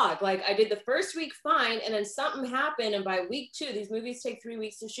dog. Like I did the first week fine, and then something happened, and by week 2, these movies take 3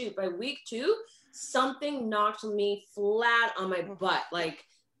 weeks to shoot. By week 2, something knocked me flat on my butt. Like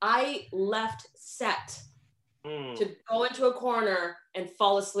I left set to go into a corner and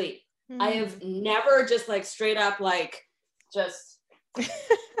fall asleep. I have never just like straight up like just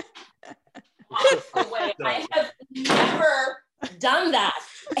away. I have never done that.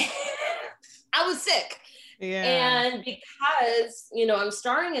 I was sick. Yeah. And because, I'm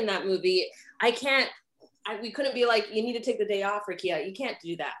starring in that movie, we couldn't be like, you need to take the day off, Rakia. You can't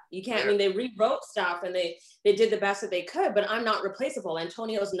do that. You can't. I mean, they rewrote stuff and they did the best that they could, but I'm not replaceable.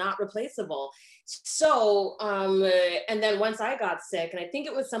 Antonio's not replaceable. So, and then once I got sick, and I think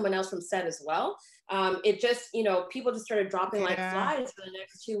it was someone else from set as well, it just, people just started dropping like flies for the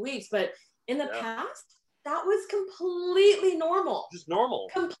next 2 weeks. But in the past, that was completely normal. Just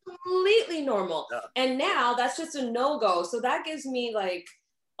normal. Completely normal. Yeah. And now that's just a no-go. So that gives me like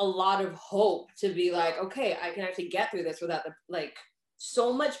a lot of hope to be like, okay, I can actually get through this without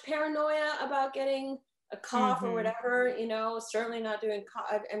so much paranoia about getting a cough or whatever, certainly not doing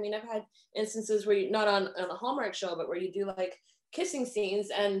I mean, I've had instances where you're not on a Hallmark show, but where you do like kissing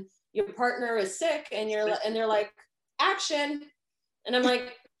scenes and your partner is sick and they're like, action. And I'm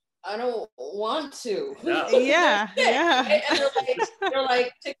like, I don't want to. Yeah. Right? And they're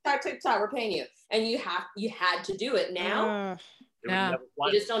like, tick tock, we're paying you, and you had to do it now.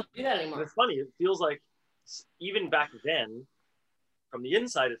 You just don't do that anymore. And it's funny. It feels like even back then, from the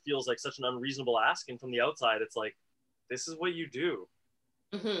inside, it feels like such an unreasonable ask, and from the outside, it's like, this is what you do.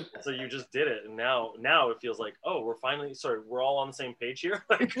 So you just did it, and now it feels like, oh, we're all on the same page here.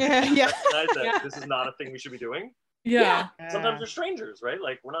 Like, this is not a thing we should be doing. Yeah. Sometimes they're strangers, right?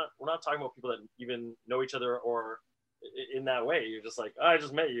 Like we're not talking about people that even know each other or in that way. You're just like, oh, I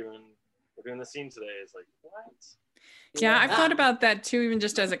just met you and we're doing the scene today. It's like, what? Yeah, I've thought about that too, even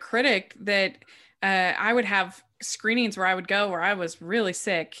just as a critic, that I would have screenings where I would go where I was really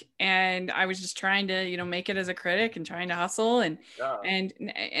sick and I was just trying to, make it as a critic and trying to hustle. And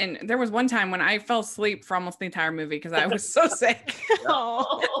there was one time when I fell asleep for almost the entire movie because I was so sick.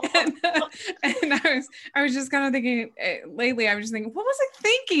 and I was just kind of thinking lately, I was just thinking, what was I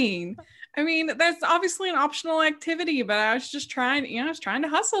thinking? I mean, that's obviously an optional activity, but I was just trying, I was trying to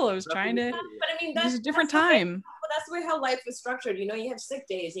hustle. I was trying to, but I mean, it was a different time. that's the way how life is structured. You know, you have sick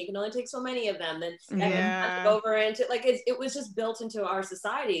days and you can only take so many of them. Then that Yeah. gets over into like it was just built into our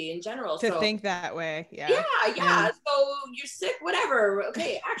society in general. To think that way. Yeah. Yeah. So you're sick, whatever.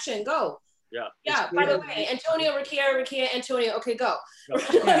 Okay, action, go. Yeah. Yeah. By the way, Antonio, Rakia, Antonio. Okay, go.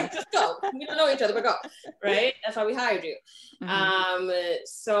 Just go. We don't know each other, but go. Right. That's why we hired you.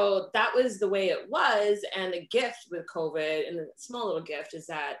 So that was the way it was, and the gift with COVID, and the small little gift, is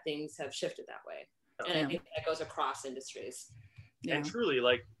that things have shifted that way, and I think that goes across industries. And truly,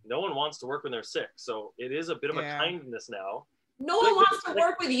 like, no one wants to work when they're sick, so it is a bit of a kindness now. No one wants to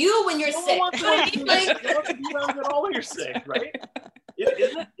work with you when you're sick. No one wants to be around at all when you're sick, right?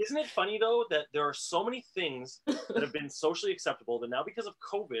 Isn't it funny though that there are so many things that have been socially acceptable that now because of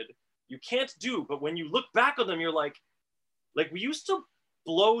COVID you can't do, but when you look back on them, you're like we used to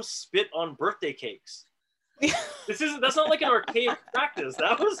blow spit on birthday cakes. That's not like an archaic practice.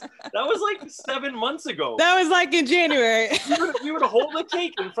 That was like 7 months ago. That was like in January. we would hold a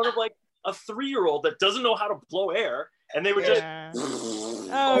cake in front of like a 3-year-old that doesn't know how to blow air, and they would just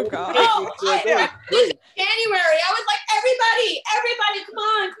oh god. January, I was like, everybody, come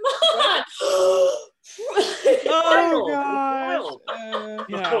on. Oh god.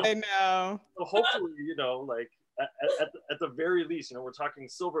 I know. So hopefully, you know, like at the very least, you know, we're talking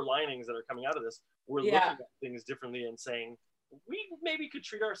silver linings that are coming out of this. We're looking at things differently and saying we maybe could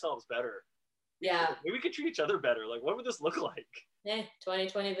treat ourselves better. Yeah. Maybe we could treat each other better. Like, what would this look like?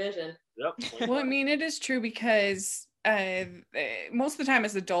 2020 vision. Yep. Well, I mean, it is true because most of the time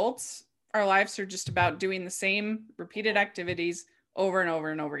as adults, our lives are just about doing the same repeated activities over and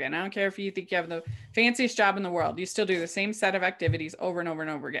over and over again. I don't care if you think you have the fanciest job in the world, you still do the same set of activities over and over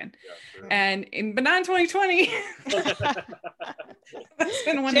and over again. Yeah, but not in 2020. That's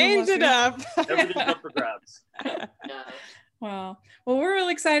been one change it up. Everything's up for grabs. Well, we're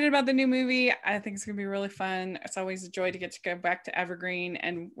really excited about the new movie. I think it's gonna be really fun. It's always a joy to get to go back to Evergreen,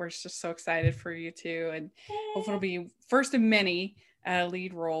 and we're just so excited for you too. And hopefully it'll be first of many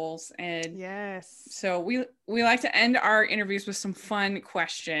lead roles. And yes, so we like to end our interviews with some fun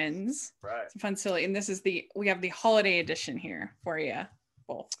questions, right? Some fun, silly. And we have the holiday edition here for you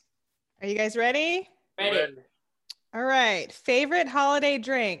both. Are you guys ready? Ready. All right. Favorite holiday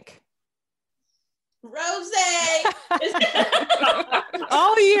drink? Rosé.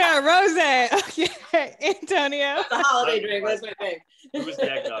 Oh yeah, rosé. Okay, Antonio. That's a holiday drink. That's my thing. It was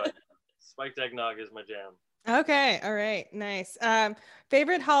eggnog. Spiked eggnog is my jam. Okay, all right, nice.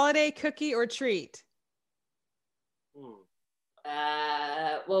 Favorite holiday cookie or treat?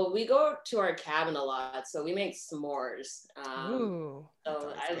 Well, we go to our cabin a lot, so we make s'mores. Ooh,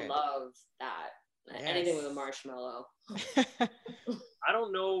 so I love that. Yes. Anything with a marshmallow. I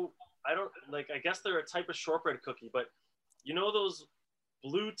don't know. I guess they're a type of shortbread cookie, but you know those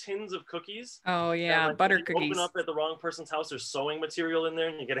blue tins of cookies? Oh yeah, that, butter cookies. Open up at the wrong person's house. There's sewing material in there,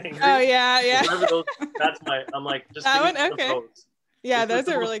 and you get angry. Oh yeah. I'm like, just that one. Okay. Those. Yeah, those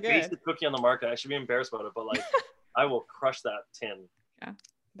are really good. Basic cookie on the market. I should be embarrassed about it, but like, I will crush that tin. Yeah,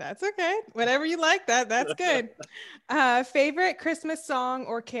 that's okay. Whatever you like, that's good. Favorite Christmas song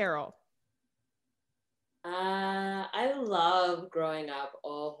or carol? I love growing up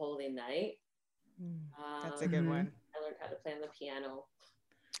Oh Holy Night. That's a good one. I learned how to play on the piano.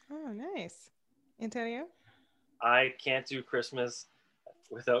 Oh, nice. Antonio? I can't do Christmas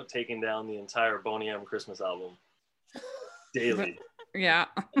without taking down the entire Boney M Christmas album. Daily. Yeah.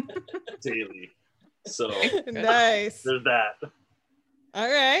 Daily. So nice. There's that. All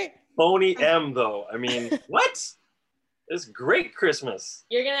right. Boney M though. I mean, what? It's great Christmas.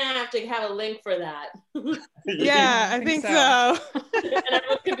 You're gonna have to have a link for that. Yeah, I think so. And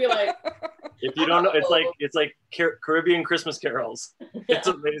everyone could be like, if you don't know, it's like Caribbean Christmas carols. It's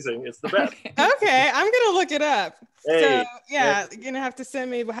amazing. It's the best. Okay, I'm gonna look it up. Hey, so yeah, you're gonna have to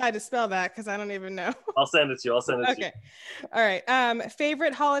send me how to spell that because I don't even know. I'll send it to you. Okay. All right.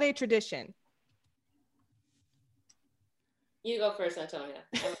 Favorite holiday tradition? You go first, Antonia.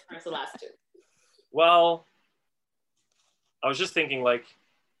 I'm first, the last two. Well, I was just thinking, like,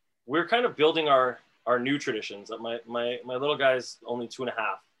 we're kind of building our new traditions. My little guy's only 2.5,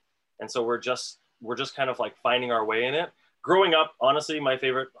 and so we're just kind of like finding our way in it. Growing up, honestly, my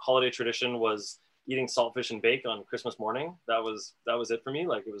favorite holiday tradition was eating saltfish and bake on Christmas morning. That was it for me.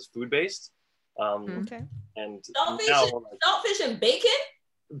 Like, it was food based. Okay. And saltfish and bacon.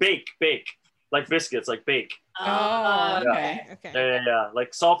 Bake like biscuits, like bake. Oh, okay. Yeah.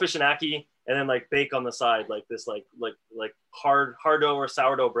 Like saltfish and ackee. And then like bake on the side, like this, like hard dough or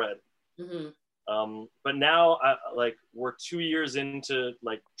sourdough bread. Mm-hmm. But now, we're 2 years into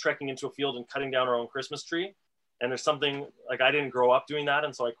like trekking into a field and cutting down our own Christmas tree. And there's something like I didn't grow up doing that,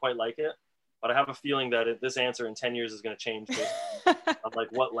 and so I quite like it. but I have a feeling that this answer in 10 years is going to change based on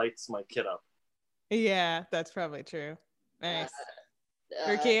like what lights my kid up. Yeah, that's probably true. Nice. Uh,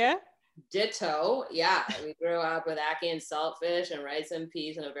 Rukia? Ditto. Yeah, we grew up with ackee and saltfish and rice and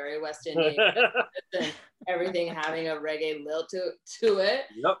peas and a very West Indian and everything having a reggae lilt to it.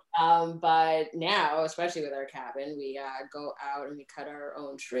 Yep. But now, especially with our cabin, we go out and we cut our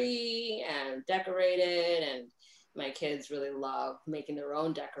own tree and decorate it. And my kids really love making their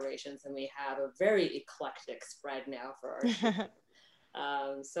own decorations. And we have a very eclectic spread now for our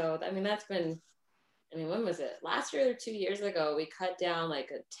tree. So, I mean, that's been... I mean, when was it? Last year or 2 years ago, we cut down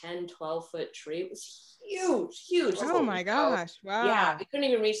like a 10, 12-foot tree. It was huge. Oh my gosh. Wow. Yeah, we couldn't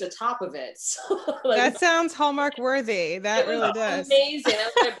even reach the top of it. So, that sounds Hallmark worthy. That really does. Amazing. That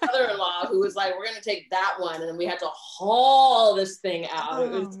was my brother-in-law who was like, we're going to take that one. And then we had to haul this thing out.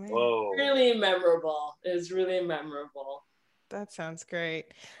 It was really memorable. It was really memorable. That sounds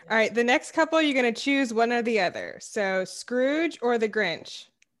great. All right. The next couple, you're going to choose one or the other. So Scrooge or the Grinch?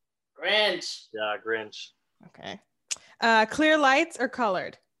 Grinch. Yeah, Grinch. Okay. Clear lights or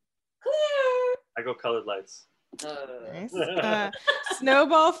colored? Clear. I go colored lights. Nice.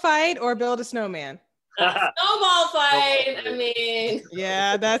 Snowball fight or build a snowman? Snowball fight. I mean.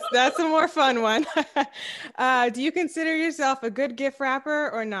 Yeah, that's a more fun one. Do you consider yourself a good gift wrapper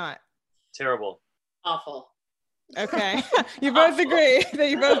or not? Terrible. Awful. Okay. You both agree that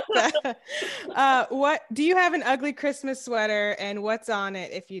you both what do you have an ugly Christmas sweater and what's on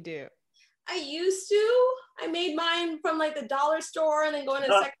it if you do? I used to. I made mine from like the dollar store and then going to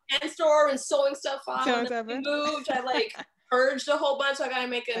the secondhand store and sewing stuff on. And then we moved. I like purged a whole bunch. So I gotta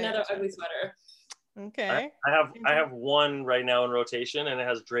make another ugly sweater. Okay. I have one right now in rotation and it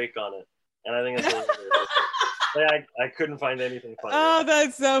has Drake on it. And I think it's hilarious. I couldn't find anything funny. Oh,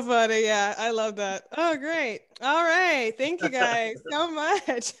 that's so funny. Yeah, I love that. Oh, great. All right. Thank you guys so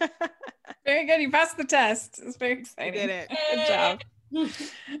much. Very good. You passed the test. It's very exciting. You did it. Good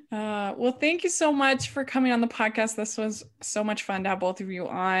job. Well, thank you so much for coming on the podcast. This was so much fun to have both of you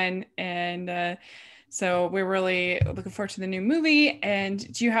on. And so we're really looking forward to the new movie.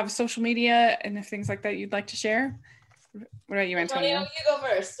 And do you have social media and things like that you'd like to share? What about you, Antonio? You go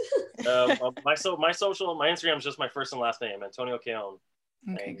first. My Instagram is just my first and last name, Antonio Keown.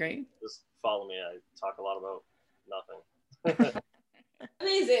 Okay, great. Just follow me. I talk a lot about nothing.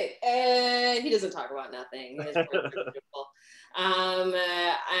 Amazing. And he doesn't talk about nothing. And I'm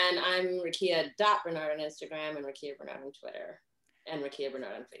Rukia.Bernard on Instagram and Rukia Bernard on Twitter and Rukia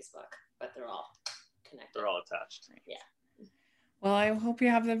Bernard on Facebook, but they're all connected. They're all attached. Yeah. Well, I hope you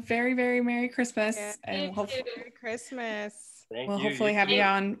have a very, very Merry Christmas. Yeah, and hopefully Merry Christmas. We'll hopefully have you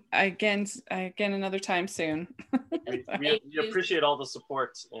on again another time soon. we appreciate all the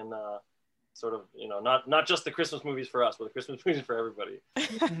support and sort of, not just the Christmas movies for us, but the Christmas movies for everybody.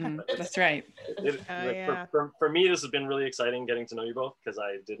 That's right. For me, this has been really exciting getting to know you both because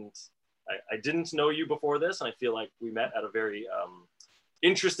I didn't know you before this, and I feel like we met at a very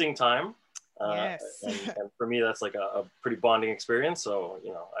interesting time. Yes. And for me, that's like a pretty bonding experience. So,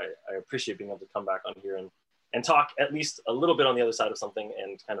 I appreciate being able to come back on here and talk at least a little bit on the other side of something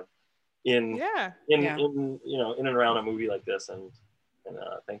and kind of in and around a movie like this. And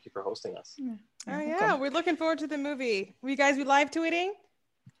thank you for hosting us. We're looking forward to the movie. Will you guys be live tweeting?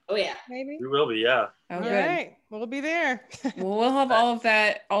 Oh yeah, maybe we will be. Yeah. Oh, all good. Right, we'll be there. We'll have all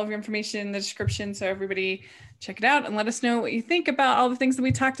of your information in the description, so everybody check it out and let us know what you think about all the things that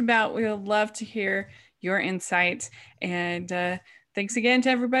we talked about. We would love to hear your insights. And thanks again to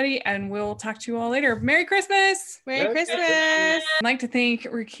everybody, and we'll talk to you all later. Merry Christmas! Merry Christmas! I'd like to thank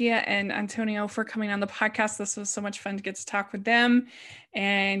Rukia and Antonio for coming on the podcast. This was so much fun to get to talk with them.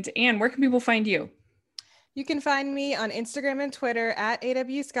 And Anne, where can people find you? You can find me on Instagram and Twitter at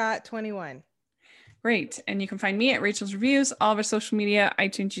awscott21. Great. And you can find me at Rachel's Reviews, all of our social media,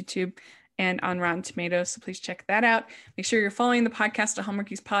 iTunes, YouTube, and on Rotten Tomatoes. So please check that out. Make sure you're following the podcast at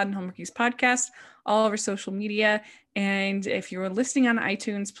Hallmarkies Pod and Hallmarkies Podcast, all over social media. And if you're listening on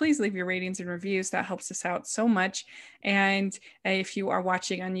iTunes, please leave your ratings and reviews. That helps us out so much. And if you are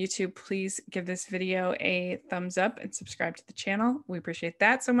watching on YouTube, please give this video a thumbs up and subscribe to the channel. We appreciate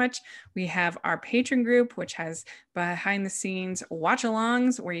that so much. We have our Patreon group, which has behind the scenes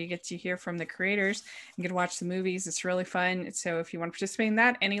watch-alongs where you get to hear from the creators and get to watch the movies. It's really fun. So if you want to participate in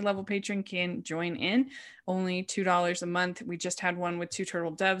that, any level patron can join in. Only $2 a month. We just had one with Two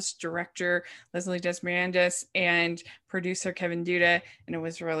Turtle Doves, director Leslie Desmirandes and producer Kevin Duda, and it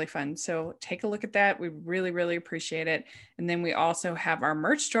was really fun. So take a look at that. We really, really appreciate it. And then we also have our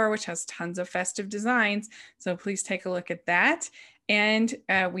merch store, which has tons of festive designs. So please take a look at that. And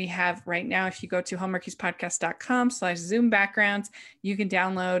we have right now, if you go to hallmarkiespodcast.com/Zoom backgrounds, you can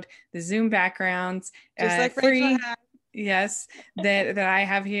download the Zoom backgrounds Just like free. Rachel had. Yes, that I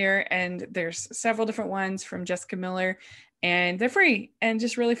have here. And there's several different ones from Jessica Miller, and they're free and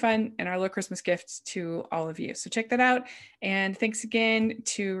just really fun and our little Christmas gifts to all of you. So check that out. And thanks again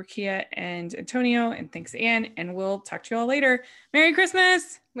to Rakia and Antonio, and thanks Anne, and we'll talk to you all later. Merry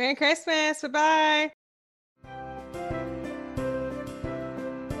Christmas. Merry Christmas. Bye-bye.